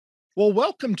Well,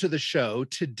 welcome to the show.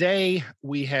 Today,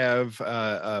 we have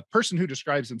a person who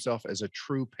describes himself as a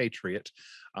true patriot.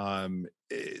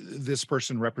 This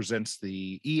person represents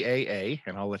the EAA,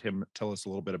 and I'll let him tell us a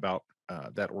little bit about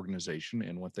that organization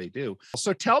and what they do.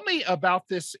 So, tell me about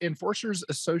this Enforcers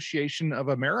Association of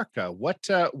America. What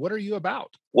are you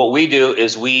about? What we do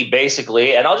is we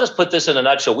basically, and I'll just put this in a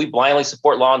nutshell, we blindly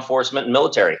support law enforcement and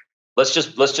military. Let's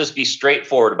just be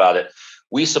straightforward about it.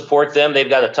 We support them. They've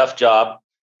got a tough job,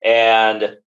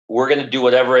 and we're going to do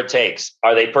whatever it takes.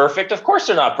 Are they perfect? Of course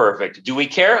they're not perfect. Do we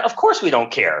care? Of course we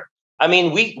don't care. I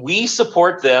mean, we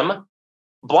support them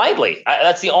blindly.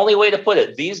 That's the only way to put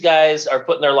it. These guys are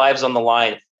putting their lives on the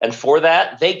line, and for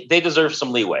that, they deserve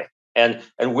some leeway. And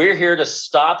we're here to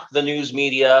stop the news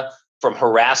media from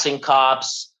harassing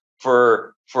cops,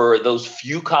 for those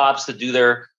few cops that do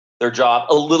their job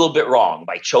a little bit wrong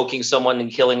by choking someone and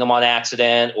killing them on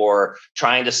accident, or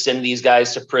trying to send these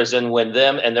guys to prison when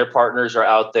them and their partners are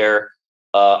out there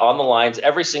on the lines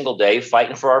every single day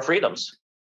fighting for our freedoms.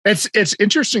 It's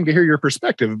interesting to hear your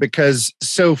perspective, because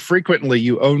so frequently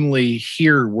you only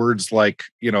hear words like,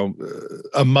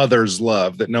 a mother's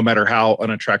love, that no matter how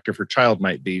unattractive her child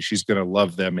might be, she's going to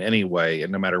love them anyway.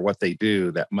 And no matter what they do,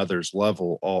 that mother's love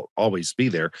will always be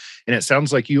there. And it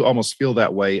sounds like you almost feel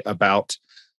that way about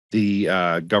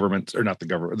the government, or not the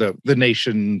government, the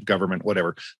nation government,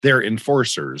 whatever. They're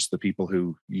enforcers, the people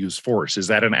who use force. Is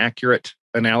that an accurate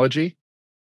analogy?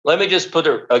 Let me just put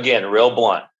it again, real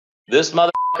blunt. This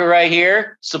motherfucker right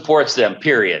here supports them,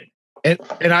 period.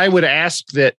 And I would ask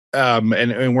that,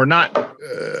 and we're not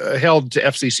held to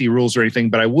FCC rules or anything,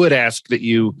 but I would ask that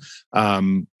you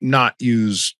not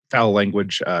use foul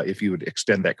language. If you would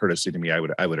extend that courtesy to me,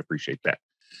 I would appreciate that.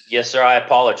 Yes, sir. I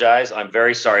apologize. I'm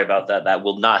very sorry about that. That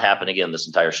will not happen again this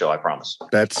entire show, I promise.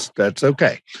 That's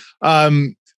okay.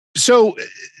 So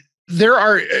there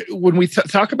are, when we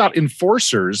talk about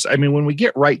enforcers, I mean, when we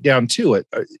get right down to it,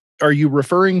 are you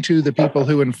referring to the people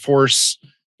who enforce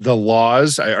the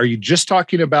laws? Are you just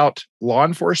talking about law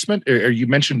enforcement? Or you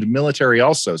mentioned military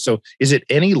also. So is it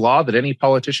any law that any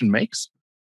politician makes?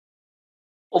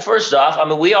 Well, first off, I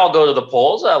mean, we all go to the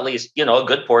polls, at least, a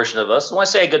good portion of us. When I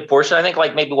say a good portion, I think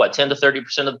like maybe 10 to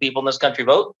 30% of the people in this country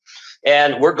vote.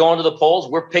 And we're going to the polls.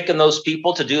 We're picking those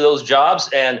people to do those jobs.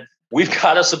 And we've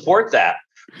got to support that.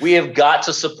 We have got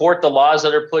to support the laws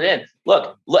that are put in.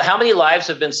 Look, how many lives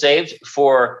have been saved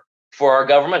for our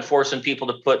government forcing people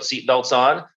to put seatbelts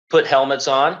on, put helmets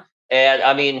on. And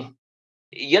I mean,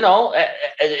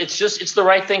 it's the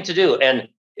right thing to do. And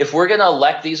if we're going to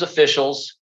elect these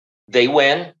officials, they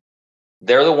win.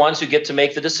 They're the ones who get to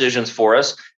make the decisions for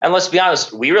us. And let's be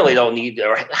honest, we really don't need,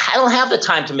 or I don't have the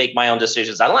time to make my own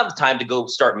decisions. I don't have the time to go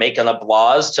start making up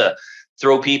laws to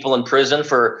throw people in prison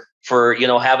for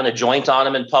having a joint on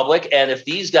them in public. And if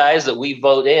these guys that we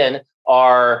vote in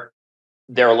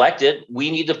they're elected, we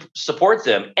need to support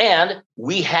them. And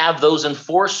we have those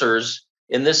enforcers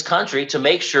in this country to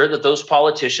make sure that those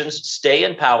politicians stay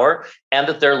in power and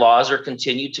that their laws are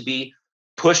continued to be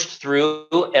pushed through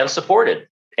and supported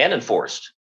and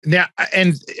enforced. Now,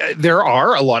 and there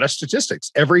are a lot of statistics.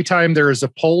 Every time there is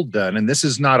a poll done, and this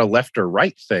is not a left or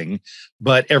right thing,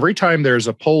 but every time there's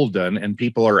a poll done and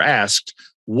people are asked,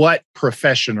 what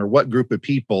profession or what group of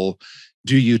people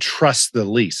do you trust the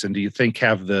least, and do you think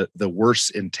have the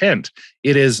worst intent?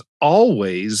 It is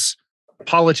always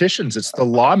politicians. It's the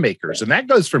lawmakers. And that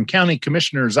goes from county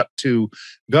commissioners up to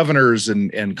governors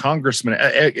and congressmen.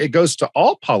 It goes to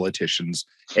all politicians.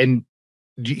 And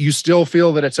do you still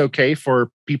feel that it's okay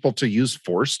for people to use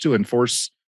force to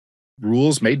enforce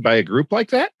rules made by a group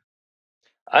like that?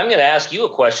 I'm going to ask you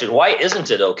a question. Why isn't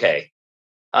it okay?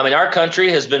 I mean, our country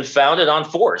has been founded on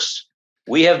force.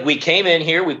 We came in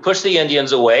here, we pushed the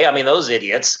Indians away. I mean, those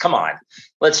idiots, come on.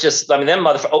 Them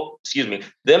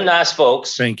nice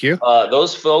folks. Thank you.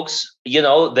 Those folks,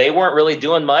 they weren't really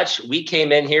doing much. We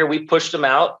came in here, we pushed them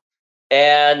out.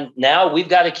 And now we've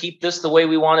got to keep this the way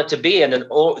we want it to be. And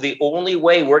the only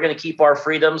way we're going to keep our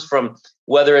freedoms from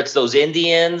whether it's those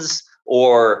Indians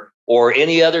or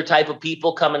any other type of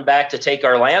people coming back to take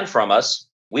our land from us,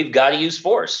 we've got to use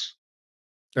force.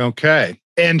 Okay.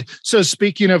 And so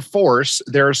speaking of force,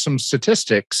 there are some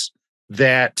statistics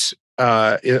that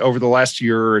over the last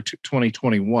year,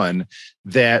 2021,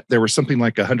 that there was something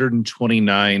like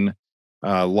 129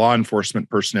 law enforcement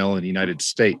personnel in the United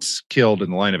States killed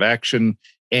in the line of action.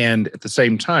 And at the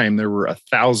same time, there were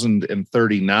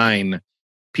 1,039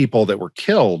 people that were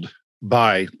killed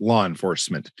by law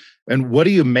enforcement. And what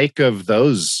do you make of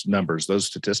those numbers, those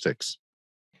statistics?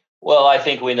 Well, I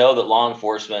think we know that law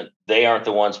enforcement, they aren't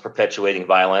the ones perpetuating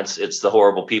violence. It's the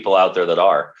horrible people out there that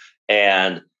are.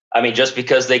 And I mean, just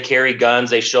because they carry guns,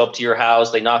 they show up to your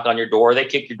house, they knock on your door, they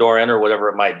kick your door in or whatever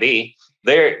it might be.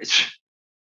 They're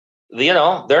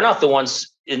not the ones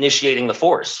initiating the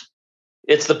force.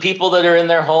 It's the people that are in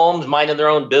their homes, minding their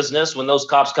own business. When those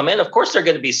cops come in, of course, they're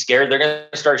going to be scared. They're going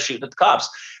to start shooting at the cops.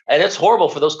 And it's horrible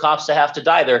for those cops to have to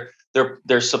die.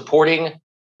 They're supporting,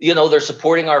 they're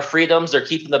supporting our freedoms. They're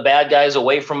keeping the bad guys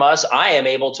away from us. I am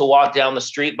able to walk down the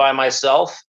street by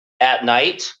myself at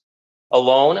night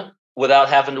alone without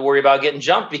having to worry about getting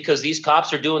jumped because these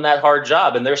cops are doing that hard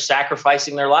job and they're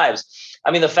sacrificing their lives.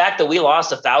 I mean, the fact that we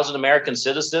lost 1,000 American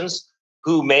citizens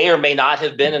who may or may not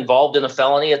have been involved in a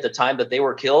felony at the time that they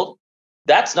were killed,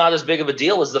 that's not as big of a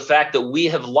deal as the fact that we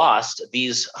have lost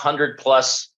these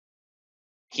 100+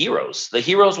 heroes, the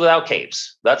heroes without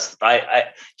capes.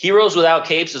 Heroes without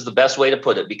capes is the best way to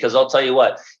put it, because I'll tell you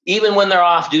what, even when they're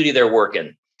off duty, they're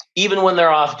working. Even when they're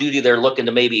off duty, they're looking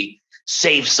to maybe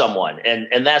save someone.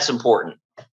 And that's important.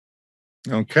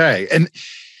 Okay. And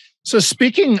so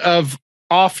speaking of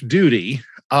off duty,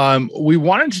 we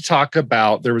wanted to talk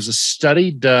about, there was a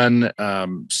study done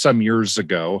some years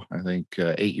ago, I think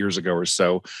 8 years ago or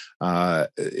so,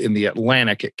 in the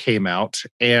Atlantic, it came out.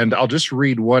 And I'll just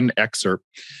read one excerpt.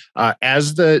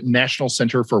 As the National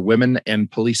Center for Women and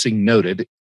Policing noted,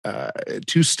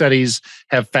 2 studies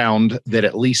have found that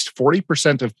at least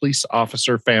 40% of police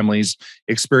officer families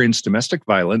experience domestic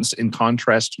violence, in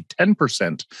contrast to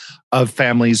 10% of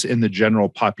families in the general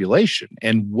population.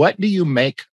 And what do you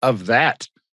make of that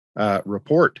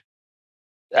report?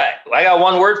 I got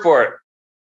one word for it: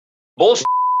 bullshit.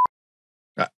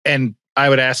 And I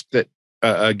would ask that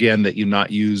again that you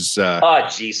not use. Oh,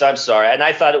 geez, I'm sorry. And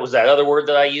I thought it was that other word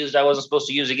that I used. I wasn't supposed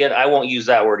to use again. I won't use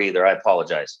that word either. I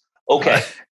apologize. Okay.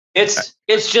 It's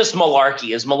just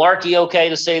malarkey. Is malarkey okay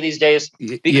to say these days?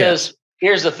 Because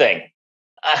Here's the thing.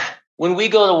 When we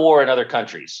go to war in other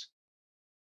countries,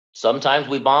 sometimes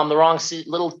we bomb the wrong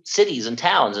little cities and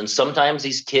towns. And sometimes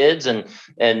these kids and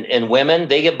women,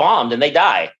 they get bombed and they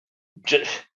die.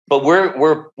 But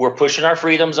we're pushing our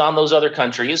freedoms on those other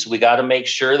countries. We got to make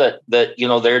sure that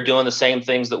they're doing the same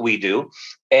things that we do.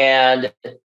 And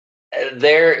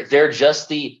they're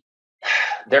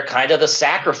kind of the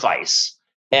sacrifice.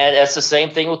 And it's the same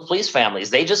thing with police families.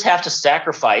 They just have to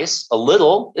sacrifice a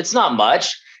little. It's not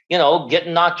much,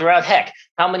 getting knocked around. Heck,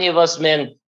 how many of us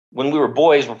men, when we were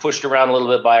boys, were pushed around a little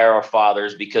bit by our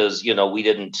fathers because, we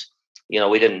didn't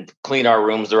clean our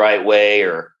rooms the right way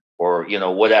or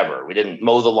whatever. We didn't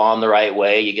mow the lawn the right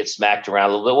way. You get smacked around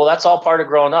a little bit. Well, that's all part of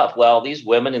growing up. Well, these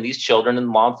women and these children and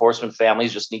law enforcement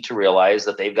families just need to realize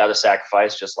that they've got to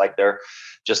sacrifice just like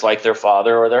their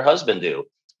father or their husband do.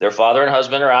 Their father and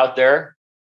husband are out there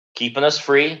keeping us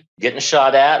free, getting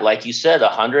shot at. Like you said,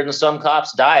 100 and some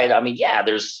cops died. I mean, yeah,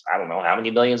 there's, I don't know how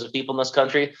many millions of people in this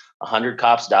country, 100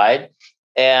 cops died.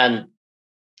 And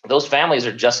those families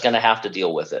are just going to have to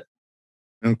deal with it.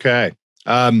 Okay.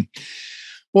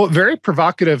 Well, very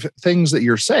provocative things that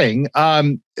you're saying.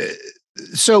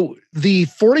 So the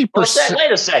 40%.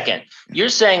 Wait a second. You're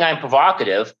saying I'm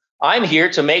provocative. I'm here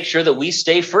to make sure that we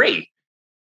stay free.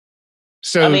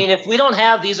 So, I mean, if we don't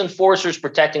have these enforcers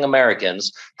protecting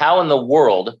Americans, how in the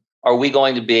world are we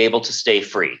going to be able to stay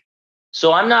free?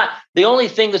 So the only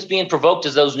thing that's being provoked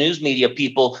is those news media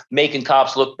people making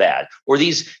cops look bad. Or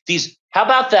these, how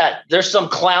about that? There's some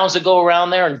clowns that go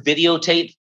around there and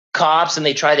videotape cops and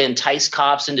they try to entice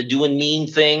cops into doing mean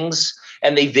things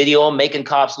and they video them making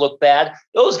cops look bad.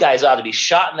 Those guys ought to be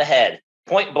shot in the head,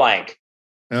 point blank.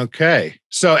 Okay.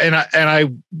 So, and I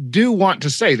do want to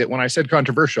say that when I said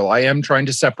controversial, I am trying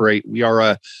to separate. We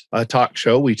are a talk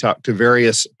show. We talk to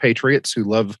various patriots who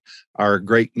love our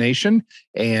great nation.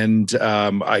 And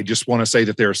I just want to say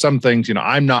that there are some things,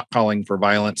 I'm not calling for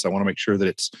violence. I want to make sure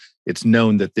that it's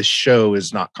known that this show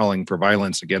is not calling for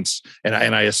violence against, and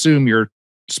I assume you're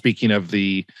speaking of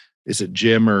is it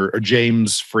Jim or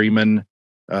James Freeman,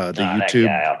 YouTube? That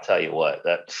guy, I'll tell you what,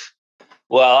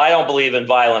 well, I don't believe in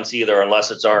violence either,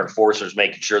 unless it's our enforcers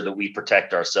making sure that we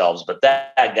protect ourselves. But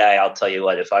that guy, I'll tell you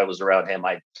what, if I was around him,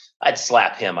 I'd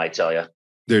slap him, I tell you.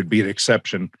 There'd be an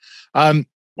exception. And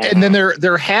then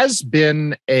there has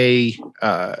been an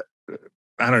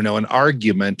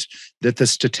argument that the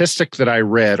statistic that I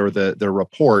read, or the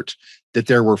report, that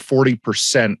there were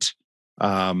 40%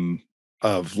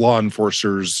 of law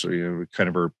enforcers kind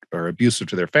of are abusive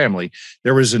to their family.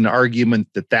 There was an argument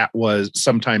that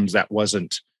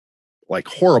wasn't like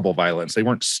horrible violence. They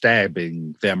weren't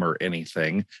stabbing them or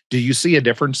anything. Do you see a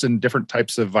difference in different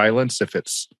types of violence if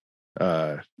it's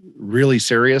really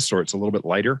serious or it's a little bit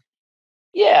lighter?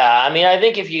 Yeah, I mean, I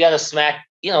think if you got to smack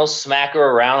her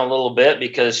around a little bit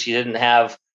because she didn't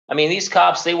have I mean, these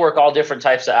cops, they work all different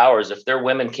types of hours. If their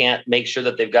women can't make sure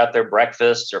that they've got their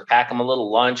breakfasts or pack them a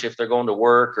little lunch if they're going to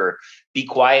work, or be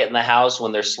quiet in the house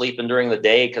when they're sleeping during the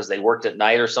day because they worked at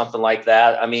night or something like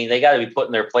that. I mean, they got to be put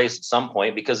in their place at some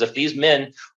point, because if these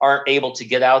men aren't able to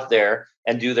get out there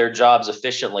and do their jobs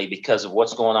efficiently because of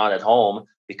what's going on at home,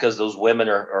 because those women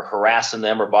are harassing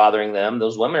them or bothering them,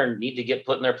 those women need to get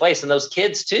put in their place. And those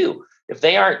kids too, if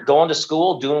they aren't going to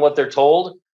school, doing what they're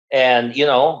told, and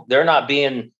they're not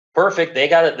being perfect,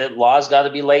 the law's got to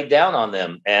be laid down on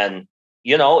them. And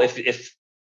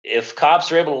if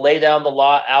cops are able to lay down the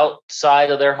law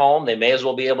outside of their home, they may as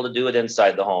well be able to do it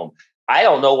inside the home. I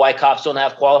don't know why cops don't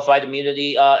have qualified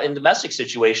immunity in domestic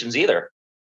situations either.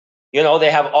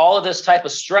 They have all of this type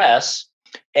of stress,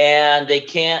 and they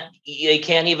can't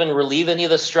even relieve any of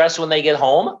the stress when they get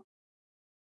home.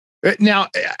 Now,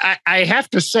 I have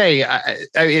to say,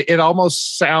 it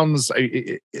almost sounds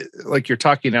like you're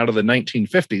talking out of the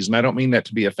 1950s, and I don't mean that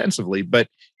to be offensively, but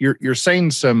you're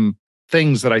saying some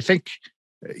things that I think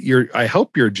I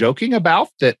hope you're joking about,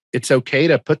 that it's okay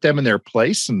to put them in their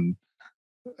place and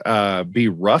be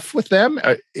rough with them.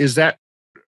 Is that?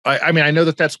 I mean, I know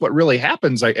that that's what really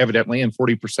happens, evidently, in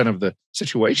 40% of the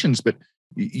situations. But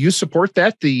you support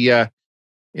that? The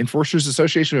Enforcers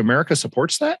Association of America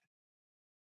supports that?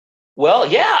 Well,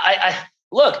 yeah. I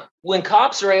look, when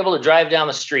cops are able to drive down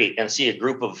the street and see a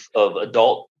group of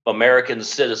adult American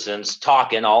citizens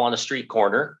talking all on a street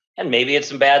corner, and maybe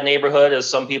it's a bad neighborhood, as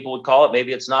some people would call it,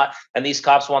 maybe it's not, and these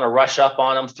cops want to rush up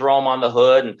on them, throw them on the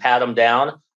hood, and pat them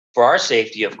down for our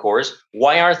safety, of course.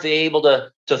 Why aren't they able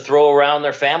to throw around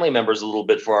their family members a little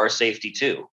bit for our safety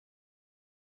too?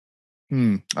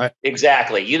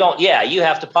 Exactly. You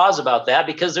have to pause about that,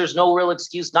 because there's no real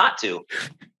excuse not to.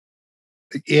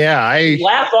 Yeah, you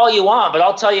laugh all you want, but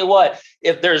I'll tell you what,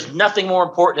 if there's nothing more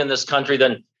important in this country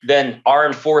than our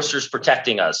enforcers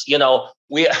protecting us,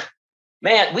 we've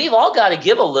all got to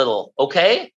give a little,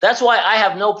 okay? That's why I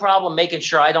have no problem making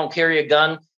sure I don't carry a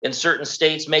gun in certain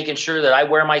states, making sure that I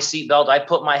wear my seatbelt, I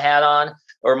put my hat on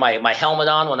or my helmet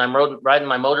on when I'm riding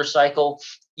my motorcycle,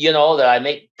 that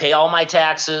I pay all my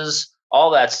taxes,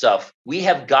 all that stuff. We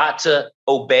have got to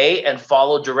obey and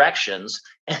follow directions.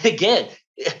 And again,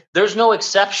 there's no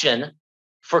exception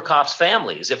for cops'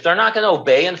 families. If they're not going to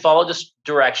obey and follow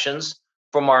directions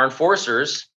from our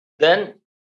enforcers, then,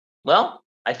 well,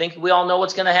 I think we all know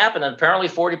what's going to happen. And apparently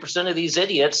 40% of these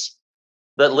idiots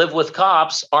that live with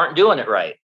cops aren't doing it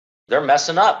right. They're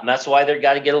messing up. And that's why they've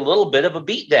got to get a little bit of a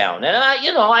beat down. And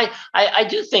I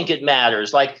do think it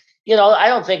matters. Like, I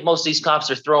don't think most of these cops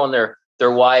are throwing their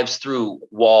wives through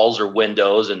walls or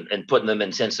windows and putting them in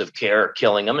intensive care or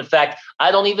killing them. In fact,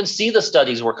 I don't even see the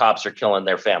studies where cops are killing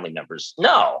their family members.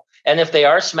 No. And if they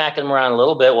are smacking them around a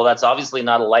little bit, well, that's obviously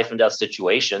not a life and death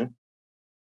situation.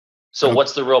 So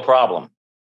what's the real problem?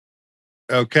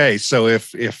 Okay. So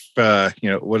if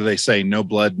what do they say? No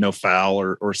blood, no foul,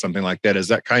 or something like that. Is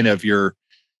that kind of your,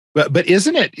 but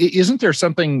isn't there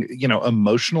something,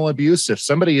 emotional abuse? If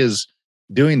somebody is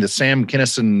doing the Sam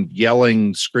Kinison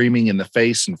yelling, screaming in the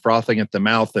face and frothing at the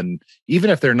mouth, and even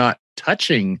if they're not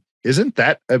touching, isn't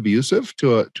that abusive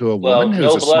to a woman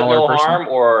who's a smaller person? Harm,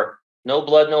 or no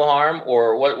blood, no harm,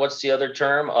 or what's the other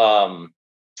term?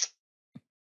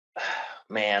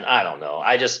 Man, I don't know.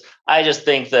 I just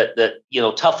think that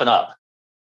toughen up.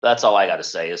 That's all I got to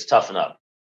say is toughen up.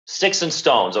 Sticks and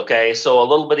stones, okay? So a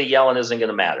little bit of yelling isn't going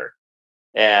to matter.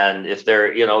 And if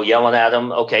they're yelling at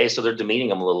them, okay, so they're demeaning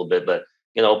them a little bit, but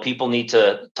people need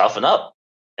to toughen up,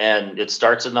 and it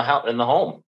starts in the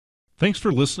home. Thanks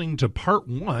for listening to part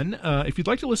 1. If you'd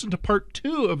like to listen to part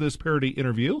 2 of this parody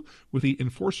interview with the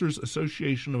Enforcers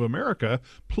Association of America,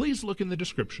 please look in the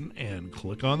description and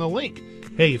click on the link.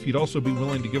 Hey, if you'd also be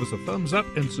willing to give us a thumbs up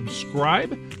and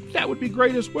subscribe, that would be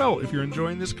great as well if you're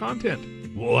enjoying this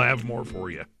content. We'll have more for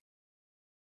you.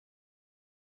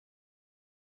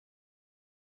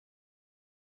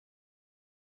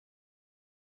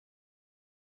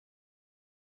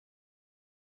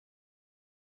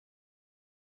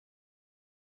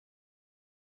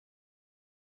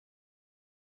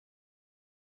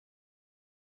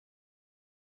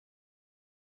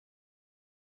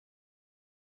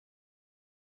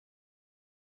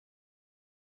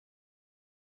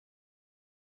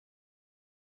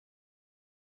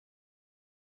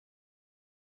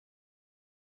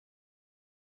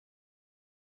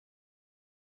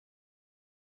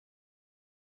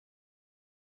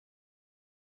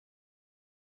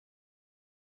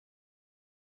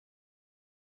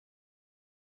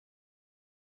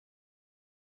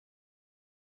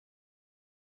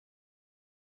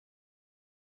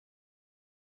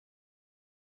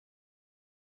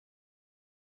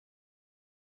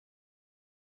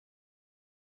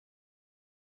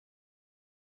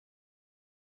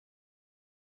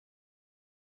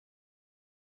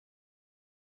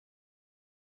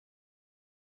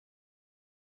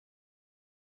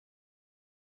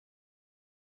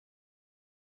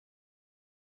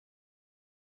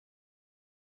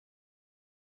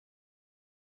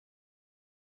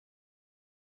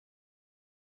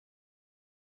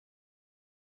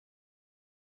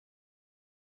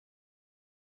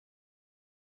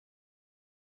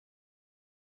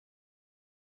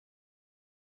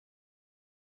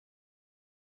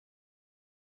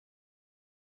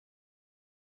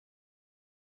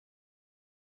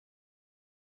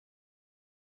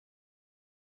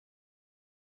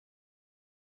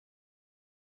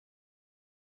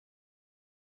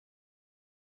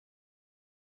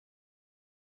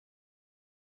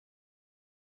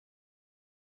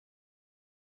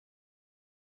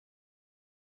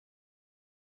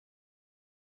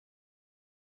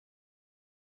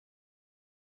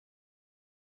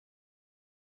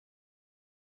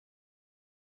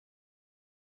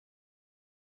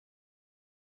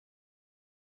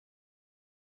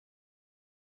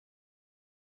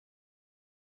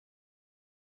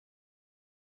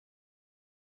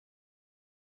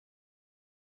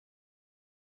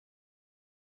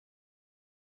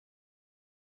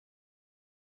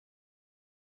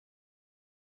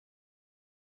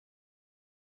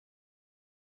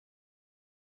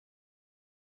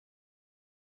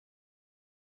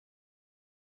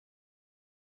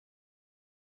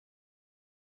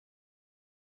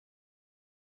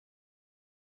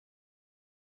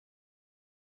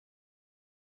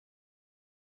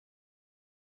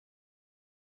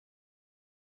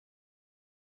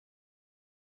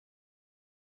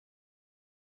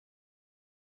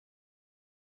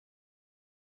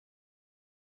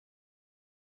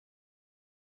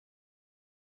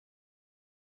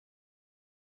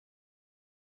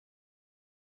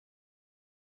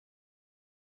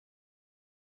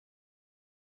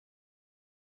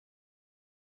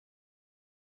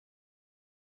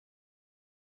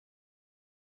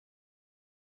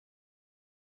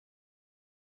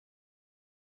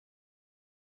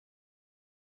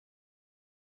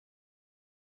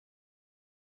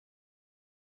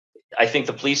 I think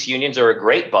the police unions are a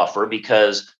great buffer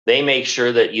because they make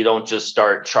sure that you don't just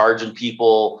start charging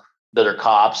people that are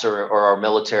cops or our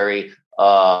military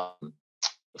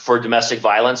for domestic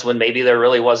violence when maybe there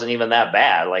really wasn't even that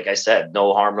bad. Like I said,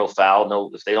 no harm, no foul.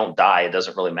 No, if they don't die, it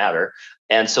doesn't really matter.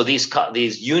 And so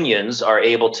these unions are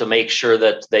able to make sure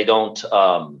that they don't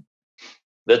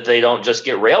just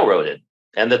get railroaded,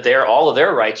 and that all of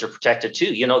their rights are protected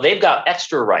too. They've got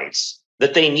extra rights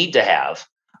that they need to have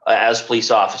as police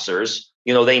officers.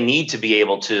 They need to be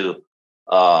able to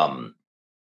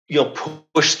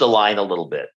push the line a little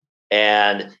bit.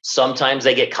 And sometimes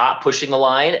they get caught pushing the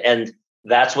line, and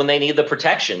that's when they need the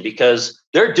protection because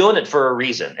they're doing it for a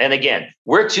reason. And again,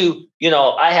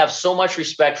 I have so much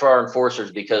respect for our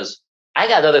enforcers because I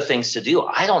got other things to do.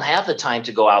 I don't have the time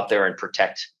to go out there and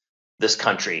protect this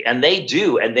country. And they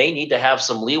do, and they need to have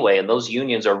some leeway. And those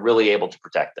unions are really able to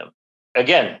protect them.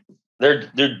 Again, they're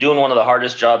doing one of the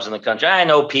hardest jobs in the country. I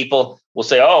know people will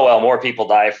say, oh, well, more people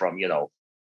die from,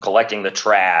 collecting the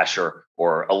trash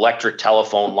or electric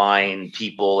telephone line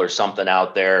people or something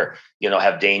out there,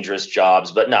 have dangerous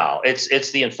jobs. But no, it's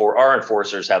our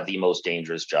enforcers have the most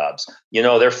dangerous jobs.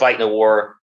 They're fighting a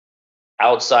war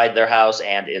outside their house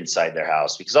and inside their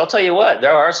house, because I'll tell you what,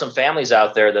 there are some families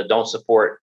out there that don't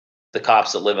support the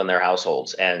cops that live in their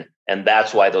households. And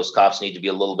that's why those cops need to be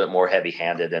a little bit more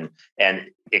heavy-handed and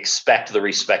expect the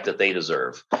respect that they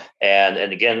deserve. And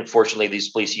again, fortunately, these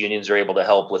police unions are able to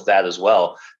help with that as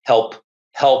well. Help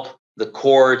the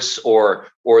courts or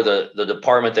the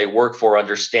department they work for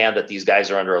understand that these guys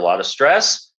are under a lot of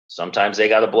stress. Sometimes they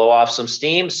got to blow off some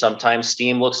steam. Sometimes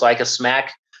steam looks like a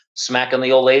smacking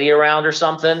the old lady around or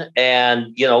something,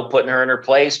 and putting her in her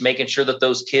place, making sure that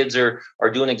those kids are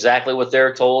doing exactly what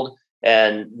they're told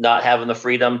and not having the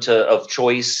freedom of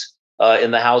choice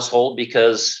in the household,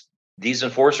 because these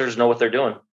enforcers know what they're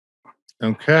doing.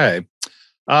 Okay.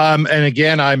 And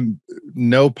again, I'm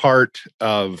no part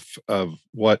of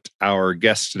what our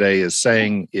guest today is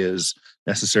saying is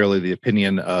necessarily the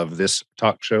opinion of this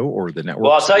talk show or the network.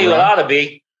 Well, I'll tell you, it ought to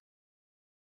be.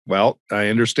 Well, I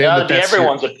understand that that's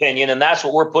everyone's opinion, and that's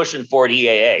what we're pushing for at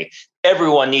EAA.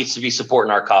 Everyone needs to be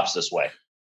supporting our cops this way.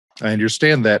 I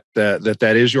understand that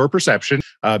is your perception.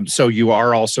 So you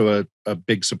are also a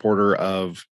big supporter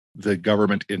of the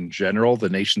government in general, the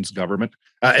nation's government.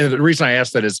 And the reason I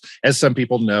ask that is, as some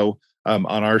people know, on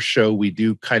our show, we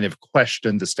do kind of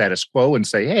question the status quo and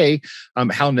say, hey,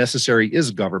 how necessary is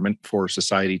government for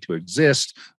society to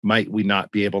exist? Might we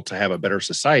not be able to have a better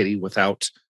society without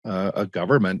a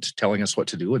government telling us what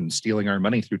to do and stealing our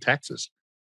money through taxes?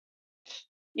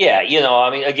 Yeah,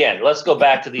 again, let's go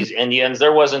back to these Indians.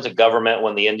 There wasn't a government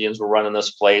when the Indians were running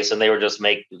this place, and they were just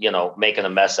making a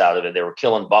mess out of it. They were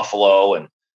killing buffalo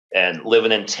and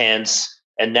living in tents.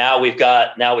 And now we've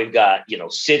got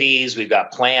cities, we've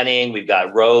got planning, we've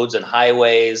got roads and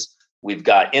highways, we've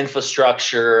got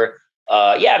infrastructure.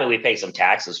 We pay some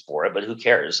taxes for it, but who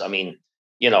cares?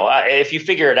 If you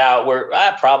figure it out, we're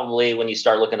probably, when you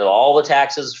start looking at all the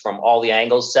taxes from all the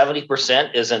angles,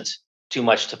 70% isn't too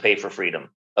much to pay for freedom.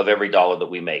 Of every dollar that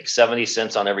we make, 70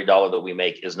 cents on every dollar that we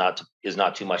make is not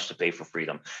too much to pay for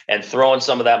freedom. And throwing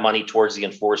some of that money towards the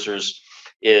enforcers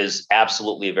is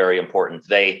absolutely very important.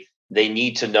 They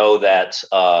need to know that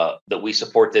we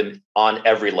support them on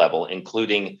every level,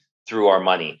 including through our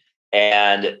money.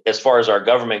 And as far as our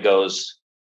government goes,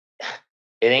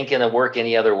 it ain't going to work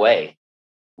any other way.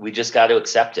 We just got to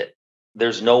accept it.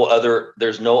 There's no other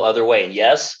way. And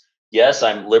yes,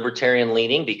 I'm libertarian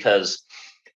leaning because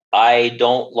I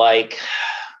don't like,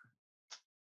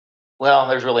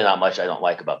 there's really not much I don't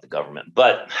like about the government,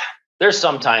 but there's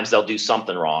sometimes they'll do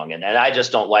something wrong. And I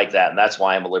just don't like that. And that's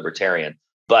why I'm a libertarian.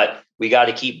 But we got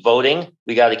to keep voting.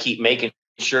 We got to keep making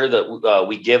sure that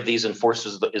we give these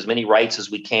enforcers as many rights as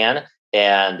we can.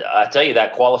 And I tell you,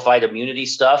 that qualified immunity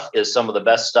stuff is some of the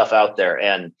best stuff out there.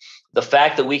 And the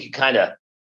fact that we could kind of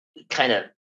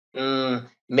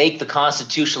make the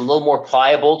Constitution a little more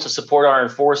pliable to support our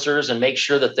enforcers and make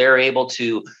sure that they're able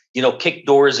to, kick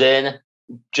doors in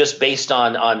just based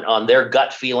on their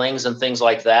gut feelings and things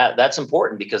like that. That's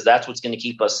important because that's what's going to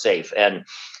keep us safe. And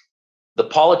the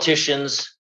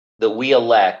politicians that we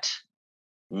elect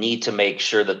need to make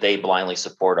sure that they blindly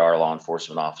support our law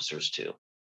enforcement officers too.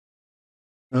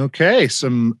 Okay,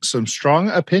 some strong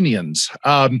opinions.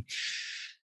 I'm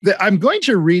going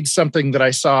to read something that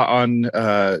I saw on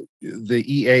the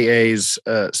EAA's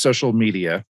social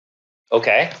media.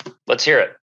 Okay, let's hear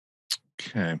it.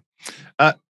 Okay.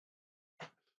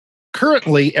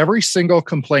 Currently, every single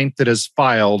complaint that is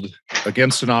filed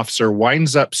against an officer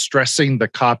winds up stressing the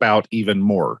cop out even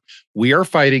more. We are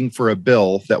fighting for a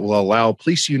bill that will allow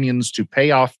police unions to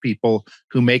pay off people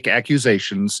who make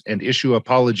accusations and issue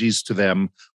apologies to them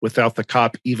without the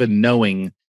cop even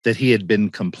knowing that he had been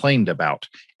complained about.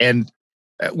 And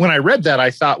when I read that,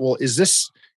 I thought, well, is this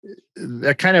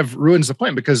that kind of ruins the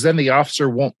point, because then the officer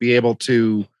won't be able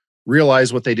to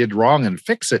realize what they did wrong and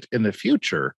fix it in the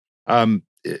future.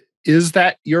 Is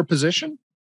that your position?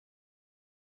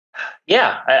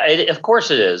 Yeah, of course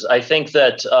it is. I think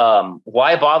that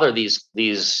why bother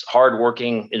these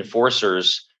hardworking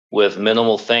enforcers with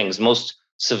minimal things? Most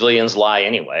civilians lie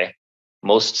anyway.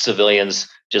 Most civilians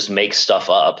just make stuff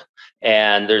up,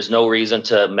 and there's no reason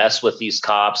to mess with these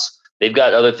cops. They've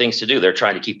got other things to do. They're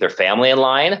trying to keep their family in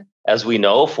line. As we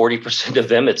know, 40% of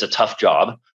them, it's a tough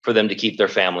job for them to keep their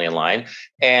family in line.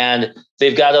 And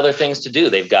they've got other things to do.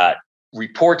 They've got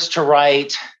reports to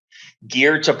write,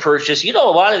 gear to purchase. A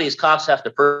lot of these cops have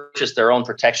to purchase their own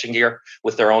protection gear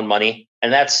with their own money,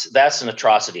 and that's an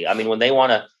atrocity. I mean, when they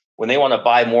want to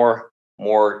buy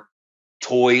more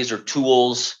toys or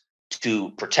tools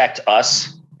to protect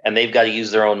us, and they've got to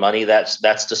use their own money,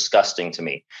 that's disgusting to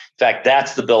me. In fact,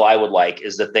 that's the bill I would like,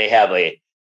 is that they have a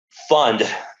fund.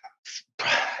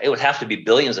 It would have to be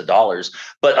billions of dollars,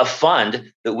 but a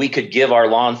fund that we could give our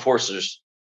law enforcers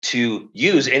to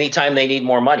use anytime they need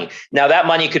more money. Now, that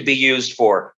money could be used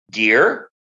for gear.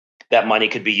 That money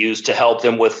could be used to help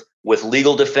them with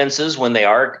legal defenses when they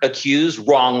are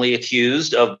wrongly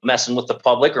accused of messing with the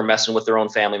public or messing with their own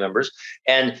family members.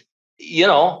 And,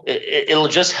 it'll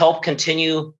just help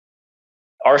continue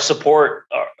our support,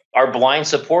 our blind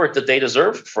support that they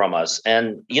deserve from us.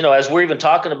 And, as we're even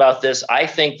talking about this, I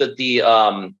think that the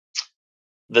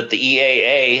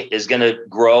EAA is going to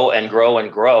grow and grow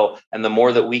and grow. And the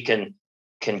more that we can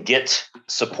get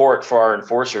support for our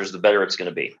enforcers, the better it's going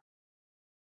to be.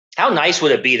 How nice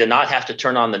would it be to not have to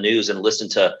turn on the news and listen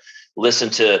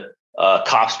to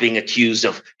cops being accused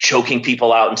of choking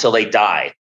people out until they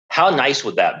die? How nice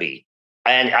would that be?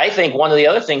 And I think one of the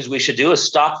other things we should do is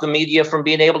stop the media from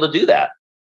being able to do that.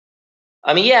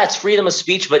 I mean, yeah, it's freedom of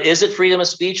speech, but is it freedom of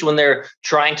speech when they're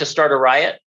trying to start a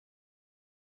riot?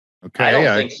 Okay, I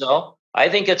don't think so. I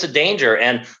think it's a danger.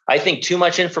 And I think too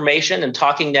much information and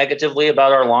talking negatively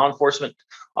about our law enforcement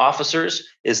officers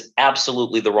is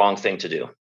absolutely the wrong thing to do.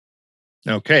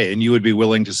 Okay. And you would be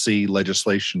willing to see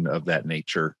legislation of that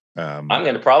nature? I'm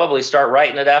going to probably start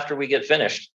writing it after we get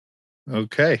finished.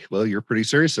 Okay. Well, you're pretty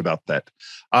serious about that.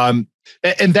 And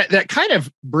that kind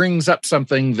of brings up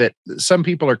something that some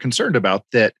people are concerned about,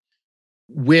 that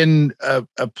when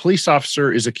a police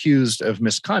officer is accused of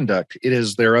misconduct, it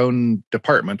is their own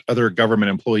department, other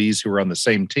government employees who are on the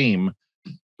same team,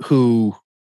 who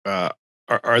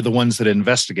are the ones that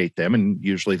investigate them, and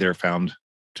usually they're found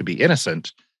to be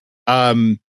innocent. How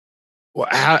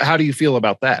do you feel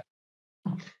about that?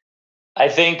 I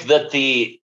think that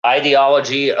the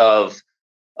ideology of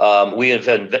we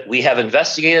have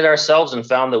investigated ourselves and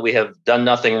found that we have done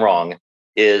nothing wrong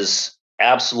is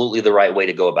absolutely the right way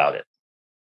to go about it.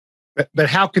 But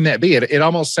how can that be? It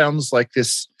almost sounds like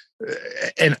this,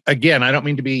 and again, I don't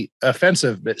mean to be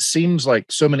offensive, but it seems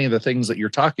like so many of the things that you're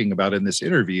talking about in this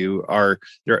interview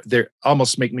they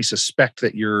almost make me suspect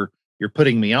that you're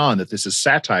putting me on, that this is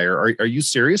satire. Are you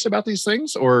serious about these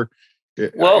things, or?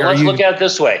 Well, let's look at it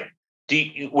this way.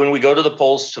 When we go to the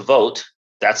polls to vote,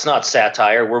 that's not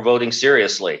satire. We're voting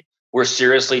seriously. We're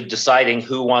seriously deciding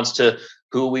who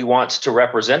we want to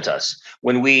represent us.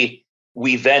 When we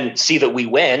then see that we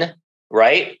win,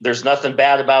 right? There's nothing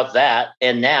bad about that.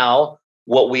 And now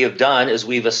what we have done is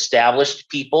we've established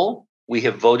people. We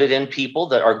have voted in people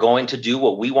that are going to do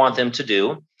what we want them to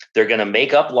do. They're going to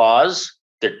make up laws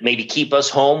that maybe keep us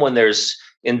home when there's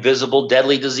invisible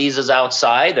deadly diseases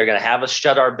outside. They're going to have us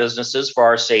shut our businesses for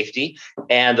our safety.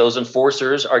 And those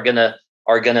enforcers are going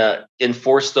to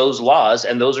enforce those laws.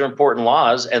 And those are important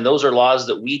laws. And those are laws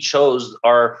that we chose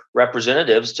our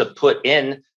representatives to put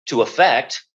into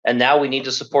effect. And now we need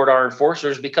to support our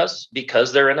enforcers because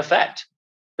they're in effect.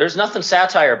 There's nothing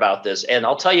satire about this. And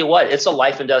I'll tell you what, it's a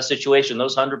life and death situation.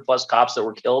 Those 100+ cops that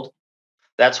were killed,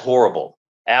 that's horrible.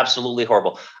 Absolutely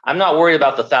horrible. I'm not worried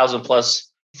about the 1,000+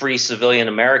 free civilian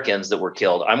Americans that were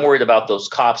killed. I'm worried about those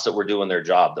cops that were doing their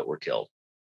job that were killed.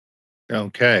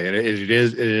 Okay. It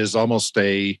is almost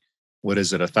a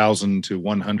 1,000 to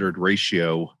 100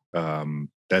 ratio.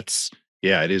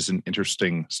 It is an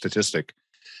interesting statistic.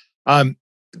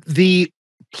 The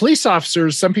police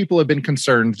officers, some people have been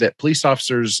concerned that police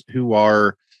officers who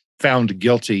are found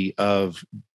guilty of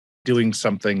doing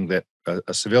something that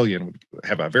a civilian would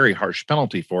have a very harsh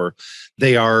penalty for,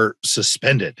 they are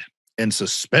suspended. And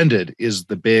suspended is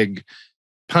the big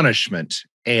punishment.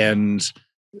 And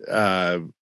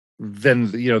then,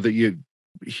 that you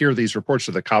hear these reports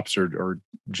that the cops are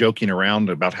joking around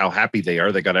about how happy they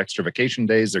are. They got extra vacation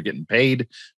days. They're getting paid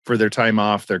for their time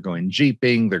off. They're going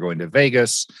jeeping. They're going to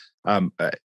Vegas.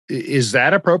 Is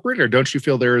that appropriate, or don't you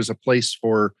feel there is a place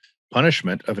for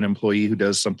punishment of an employee who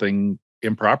does something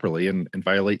improperly and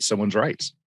violates someone's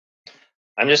rights?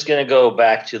 I'm just going to go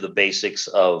back to the basics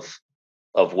of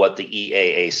what the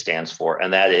EAA stands for,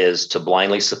 and that is to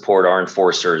blindly support our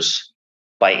enforcers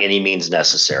by any means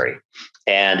necessary.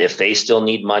 And if they still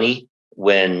need money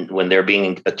when they're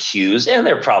being accused, and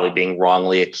they're probably being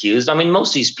wrongly accused. I mean,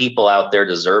 most of these people out there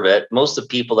deserve it. Most of the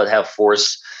people that have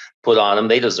force put on them,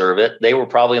 they deserve it. They were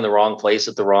probably in the wrong place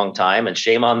at the wrong time, and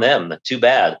shame on them. Too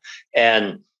bad.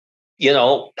 And,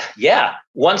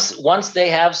 once they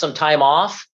have some time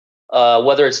off,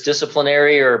 whether it's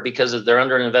disciplinary or because they're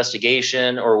under an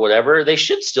investigation or whatever, they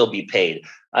should still be paid.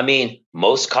 I mean,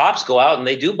 most cops go out and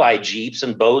they do buy Jeeps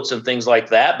and boats and things like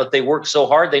that, but they work so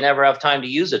hard, they never have time to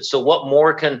use it. So what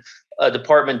more can a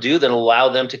department do than allow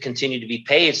them to continue to be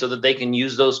paid so that they can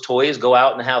use those toys, go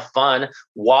out and have fun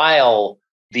while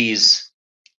these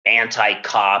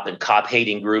anti-cop and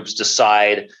cop-hating groups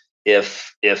decide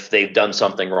if they've done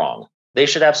something wrong? They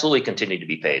should absolutely continue to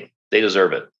be paid. They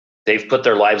deserve it. They've put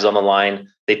their lives on the line.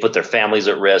 They put their families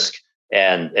at risk,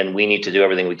 and we need to do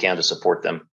everything we can to support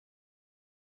them.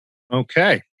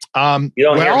 Okay. You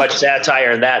don't hear much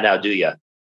satire in that now, do you?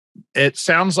 It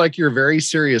sounds like you're very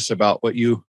serious about what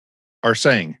you are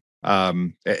saying.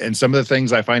 And some of the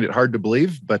things I find it hard to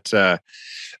believe, but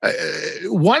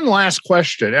one last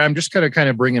question. I'm just going to kind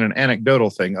of bring in an anecdotal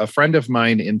thing. A friend of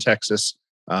mine in Texas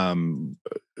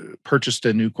purchased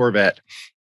a new Corvette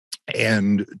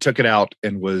and took it out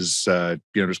and was,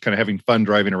 just kind of having fun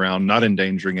driving around, not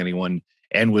endangering anyone,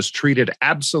 and was treated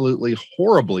absolutely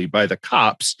horribly by the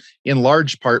cops, in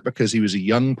large part because he was a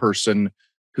young person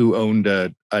who owned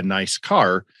a nice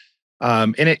car.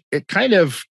 And it kind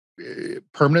of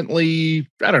permanently,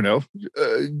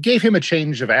 gave him a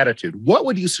change of attitude. What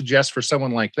would you suggest for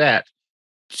someone like that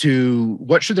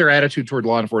what should their attitude toward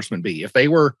law enforcement be? If they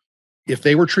were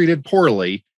treated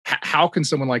poorly, how can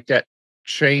someone like that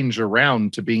change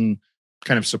around to being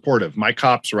kind of supportive? My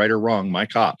cops, right or wrong, my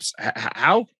cops.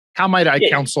 How might I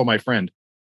counsel my friend?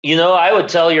 I would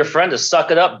tell your friend to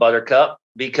suck it up, Buttercup,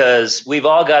 because we've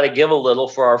all got to give a little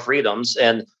for our freedoms.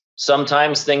 And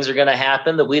sometimes things are going to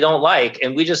happen that we don't like,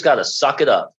 and we just got to suck it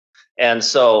up. And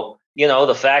so,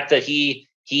 the fact that he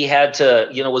had to,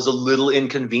 was a little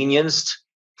inconvenienced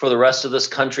for the rest of this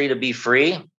country to be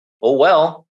free. Oh,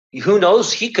 well, who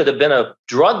knows? He could have been a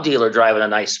drug dealer driving a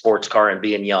nice sports car and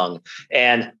being young.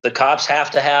 And the cops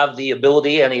have to have the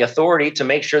ability and the authority to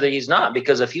make sure that he's not,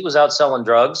 because if he was out selling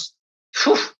drugs,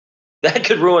 that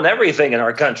could ruin everything in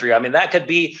our country. I mean, that could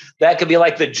be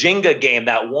like the Jenga game,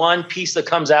 that one piece that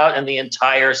comes out and the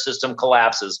entire system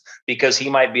collapses because he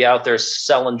might be out there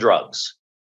selling drugs.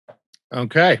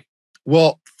 Okay.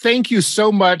 Well, thank you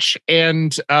so much.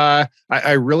 And I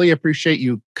really appreciate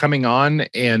you coming on.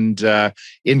 And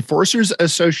Enforcers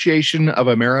Association of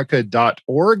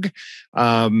America.org.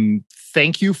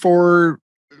 Thank you for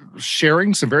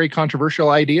sharing some very controversial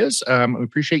ideas. I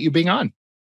appreciate you being on.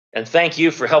 And thank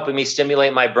you for helping me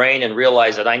stimulate my brain and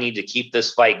realize that I need to keep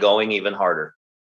this fight going even harder.